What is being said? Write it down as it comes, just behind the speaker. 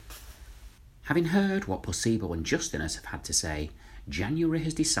Having heard what Placebo and Justinus have had to say, Janaurie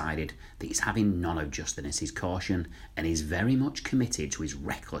has decided that he's having none of Justinus's caution and is very much committed to his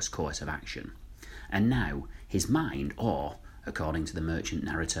reckless course of action. And now his mind, or, according to the merchant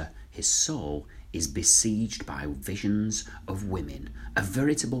narrator, his soul, is besieged by visions of women, a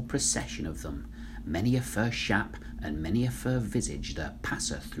veritable procession of them, many a fair shap and many a fair visage that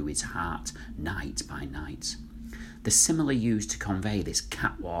passeth through his heart night by night. The simile used to convey this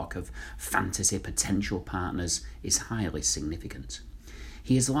catwalk of fantasy potential partners is highly significant.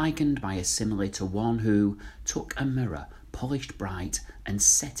 He is likened by a simile to one who took a mirror, polished bright, and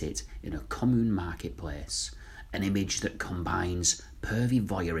set it in a commune marketplace, an image that combines pervy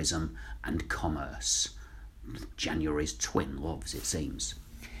voyeurism and commerce. January's twin loves, it seems.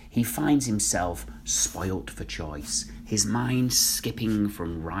 He finds himself spoilt for choice, his mind skipping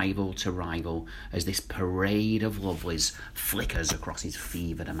from rival to rival as this parade of lovelies flickers across his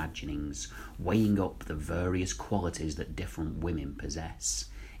fevered imaginings, weighing up the various qualities that different women possess.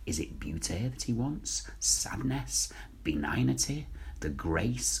 Is it beauty that he wants? Sadness? Benignity? The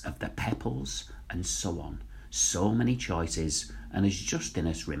grace of the pebbles? And so on. So many choices, and as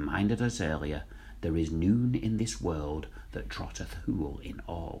Justinus reminded us earlier, there is noon in this world that trotteth hool in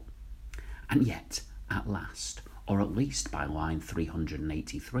all. And yet, at last, or at least by line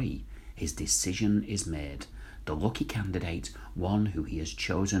 383, his decision is made. The lucky candidate, one who he has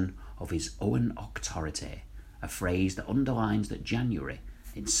chosen of his own auctority, a phrase that underlines that Janaurie,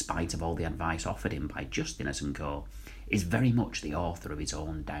 in spite of all the advice offered him by Justinus and co., is very much the author of his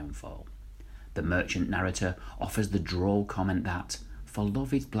own downfall. The merchant narrator offers the droll comment that, "For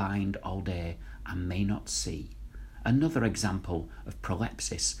love is blind all day and may not see." Another example of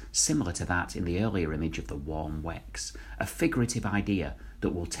prolepsis, similar to that in the earlier image of the warm wex, a figurative idea that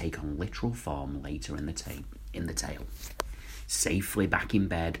will take on literal form later in the tale. Safely back in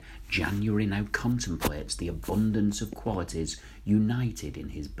bed, Janaurie now contemplates the abundance of qualities united in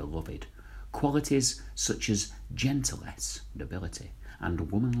his beloved. Qualities such as gentleness, nobility,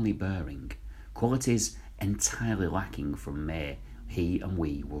 and womanly bearing. Qualities entirely lacking from May, he and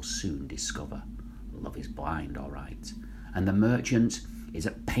we will soon discover. Love is blind, all right. And the merchant is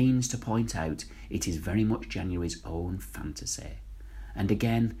at pains to point out it is very much January's own fantasy. And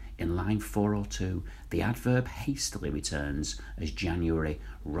again, in line 402, the adverb hastily returns as Janaurie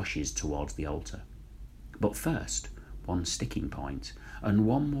rushes towards the altar. But first, one sticking point, and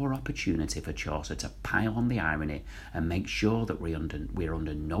one more opportunity for Chaucer to pile on the irony and make sure that we're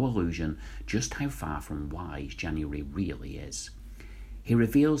under no illusion just how far from wise Janaurie really is. He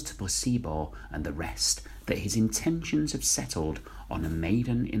reveals to Placebo and the rest that his intentions have settled on a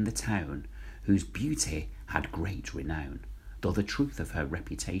maiden in the town whose beauty had great renown, though the truth of her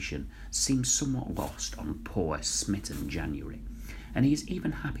reputation seems somewhat lost on poor smitten Janaurie, and he is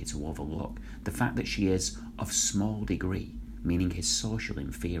even happy to overlook the fact that she is of small degree, meaning his social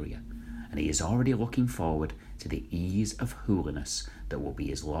inferior, and he is already looking forward to the ease of holiness that will be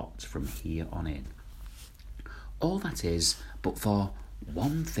his lot from here on in. All that is but for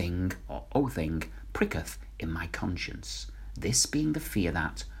one thing, or o thing, pricketh in my conscience, this being the fear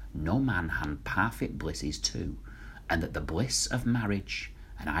that no man han perfect blisses too, and that the bliss of marriage,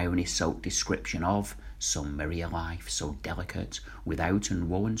 an irony-soaked description of so merry a life, so delicate, without and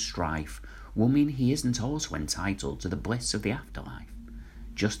woe and strife, will mean he isn't also entitled to the bliss of the afterlife.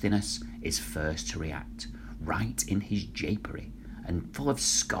 Justinus is first to react, right in his japery, and full of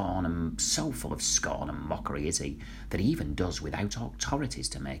scorn, and so full of scorn and mockery is he, that he even does without authorities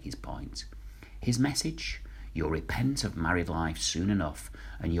to make his point. His message? You'll repent of married life soon enough,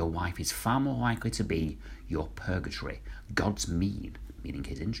 and your wife is far more likely to be your purgatory, God's mean, meaning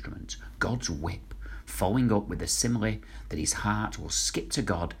his instrument, God's whip, following up with the simile that his heart will skip to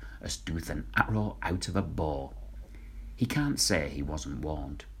God as doth an arrow out of a bow. He can't say he wasn't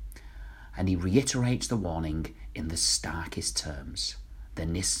warned, and he reiterates the warning in the starkest terms. There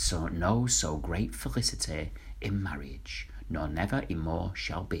is no so great felicity in marriage, nor never i more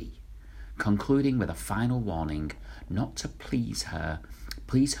shall be, concluding with a final warning not to please her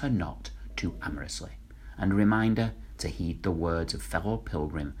not too amorously, and a reminder to heed the words of fellow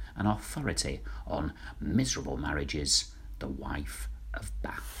pilgrim and authority on miserable marriages, the wife of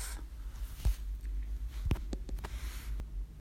Bath.